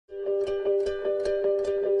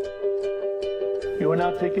You are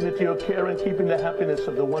now taking into your care and keeping the happiness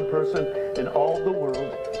of the one person in all the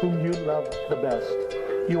world whom you love the best.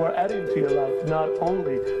 You are adding to your life not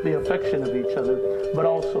only the affection of each other, but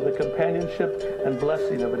also the companionship and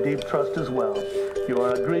blessing of a deep trust as well. You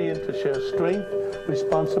are agreeing to share strength,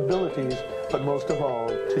 responsibilities, but most of all,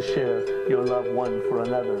 to share your love one for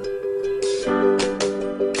another.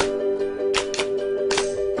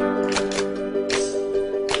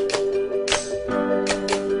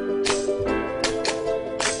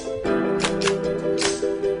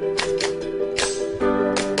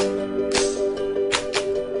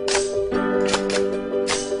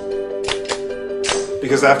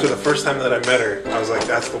 Because after the first time that I met her, I was like,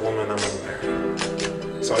 that's the woman I'm gonna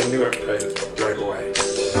marry. So I knew it right away.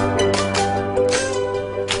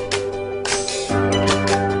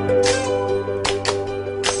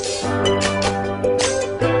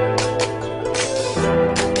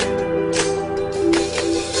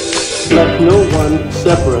 Let no one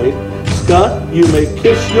separate. Scott, you may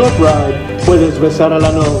kiss your bride. Puedes besar a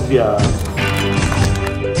la novia.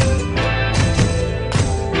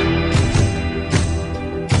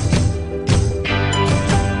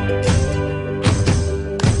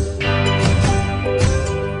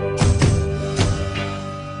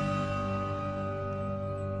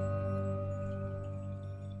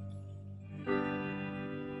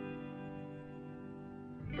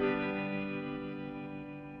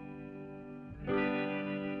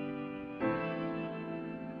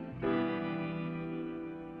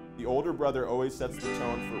 The older brother always sets the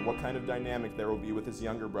tone for what kind of dynamic there will be with his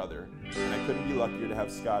younger brother, and I couldn't be luckier to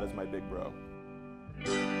have Scott as my big bro.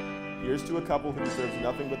 Here's to a couple who deserves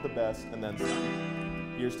nothing but the best, and then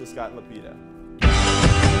some. Here's to Scott and Lupita.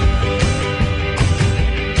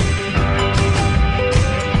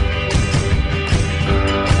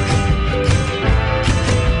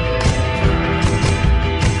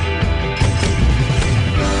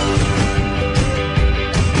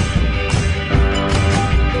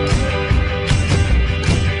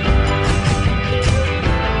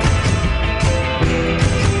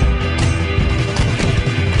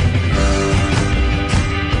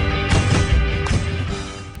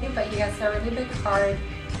 He has a really big heart.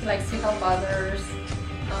 He likes to help others.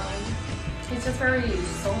 He's just very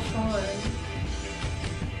social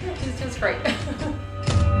and he's just great.